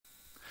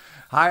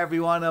Hi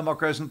everyone, I'm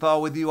Mark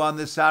Rosenthal with you on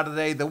this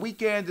Saturday. The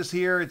weekend is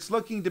here. It's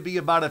looking to be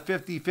about a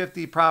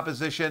 50-50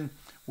 proposition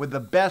with the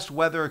best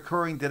weather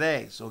occurring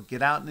today. So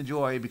get out and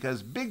enjoy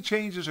because big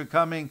changes are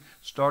coming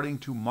starting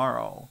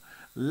tomorrow.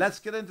 Let's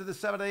get into the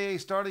 7-day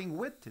starting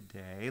with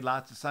today.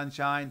 Lots of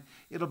sunshine.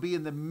 It'll be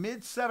in the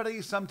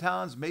mid-70s. Some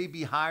towns may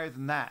be higher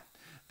than that.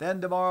 Then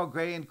tomorrow,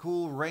 gray and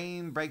cool.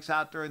 Rain breaks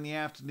out during the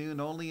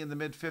afternoon, only in the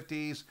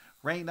mid-50s.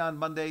 Rain on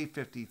Monday,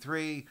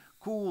 53.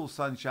 Cool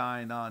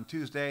sunshine on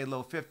Tuesday,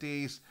 low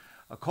 50s.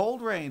 A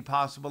cold rain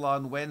possible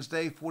on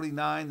Wednesday,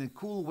 49, and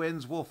cool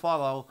winds will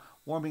follow,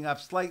 warming up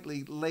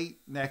slightly late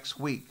next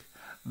week.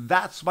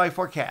 That's my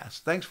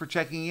forecast. Thanks for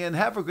checking in.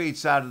 Have a great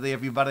Saturday,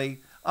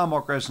 everybody. I'm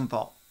Mark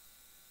Rosenthal.